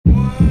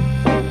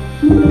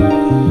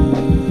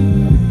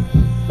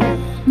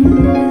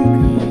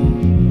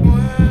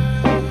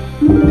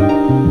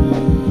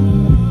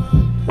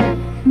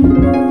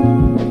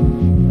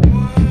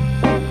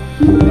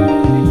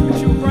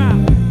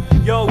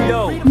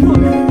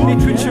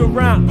Literature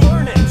rap,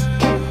 burn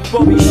it.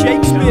 Bobby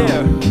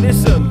Shakespeare,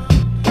 listen,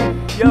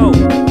 yo.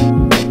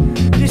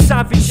 This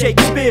savage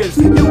Shakespeare's,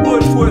 your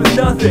word's worth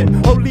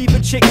nothing. I'll leave a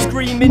chick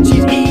screaming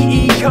she's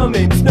E.E.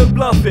 Cummings. No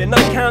bluffing,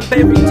 I can't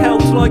bury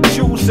tales like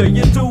Chaucer.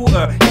 Your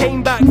daughter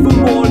came back for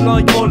more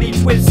like Ollie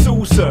Twist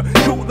Saucer.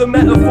 Caught the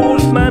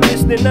metaphors, man,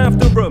 listening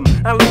after them.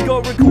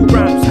 Allegorical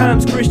raps,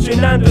 Hans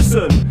Christian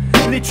Andersen.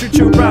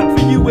 Literature rap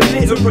for you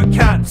illiterate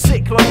cat.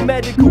 Sick like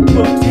medical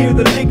books, hear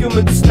the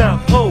ligaments snap.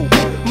 Oh,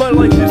 my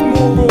life is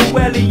more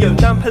Orwellian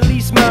than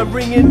policeman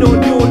ringing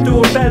on your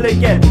doorbell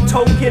again.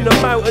 Talking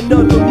about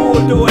another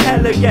Mordor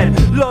hell again.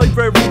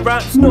 Library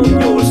raps, not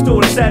your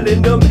store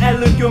selling them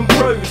elegant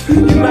prose.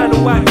 You man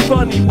will act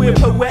funny, we're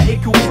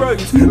poetical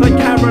prose. Like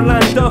Carol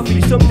Ann Duffy,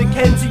 some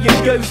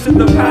Dickensian ghosts of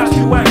the past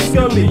who act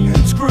scummy.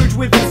 Scrooge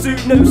with a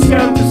suit, no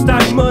scam to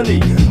stack money.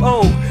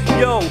 Oh,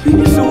 yo,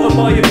 it's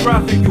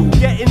autobiographical.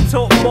 Getting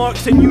top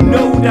marks and you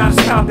know that's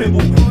capital.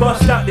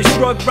 Bust out the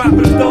shrug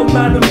rappers, dumb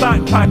man and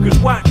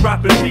backpackers. Whack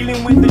rappers,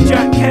 dealing with the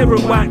Jack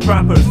Kerouac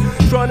rappers.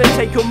 Trying to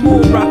take on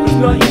more rappers,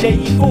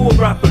 1984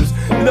 rappers.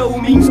 No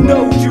means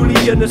no,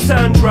 Julian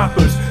Assange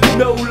rappers.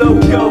 No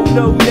logo,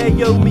 no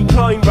Naomi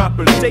Klein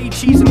rappers. Say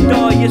cheese and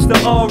die, it's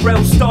the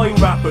R.L. Stein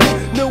rappers.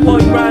 No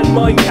Ayn Rand,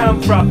 Mein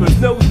Kampf rappers.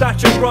 No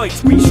Thatcher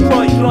rights, we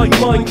strike like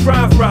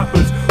Minecraft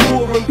rappers.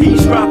 War and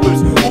peace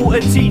rappers, or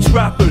to teach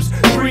rappers.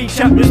 3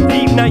 chapters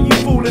deep, now you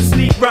fall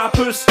asleep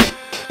rappers.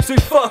 So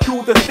fuck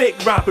all the thick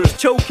rappers,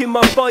 choking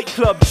my fight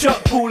club,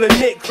 Chuck Paul and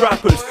Nick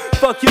rappers.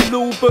 Fuck your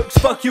law books,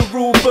 fuck your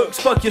rule books,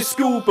 fuck your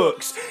school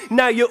books.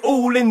 Now you're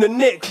all in the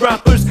Nick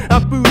rappers.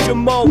 Abu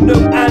Jamal, no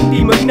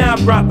Andy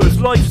McNabb rappers.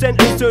 Life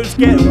sentencers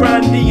get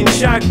Randy and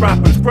Shag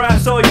rappers.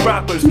 Brass eye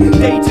rappers,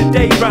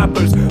 day-to-day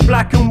rappers.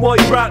 Black and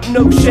white rap,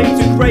 no shades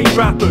of grey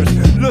rappers.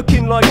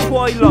 Looking like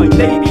Twilight,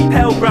 baby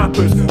pale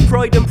rappers.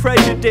 Pride and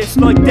Prejudice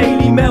like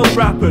Daily Mail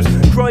rappers.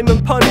 Crime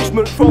and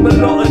punishment from a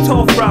lot of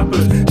tough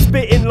rappers.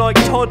 Spitting like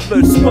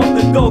toddlers, spot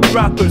the dog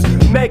rappers.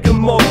 Mega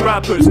mob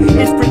rappers,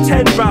 it's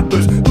pretend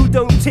rappers who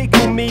don't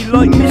tickle me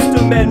like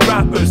Mr. Men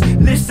rappers.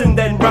 Listen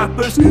then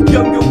rappers,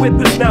 younger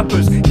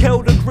whippersnappers.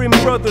 Kelder Grim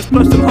Brothers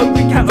plus some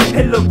hungry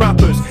caterpillar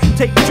rappers.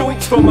 Take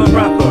joints from a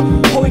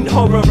rapper, point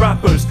horror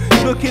rappers.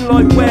 Looking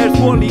like where's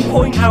Wally,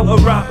 point out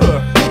a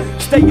rapper.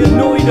 Stay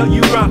annoyed at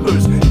you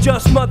rappers,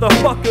 just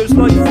motherfuckers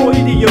like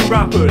Freudian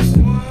rappers.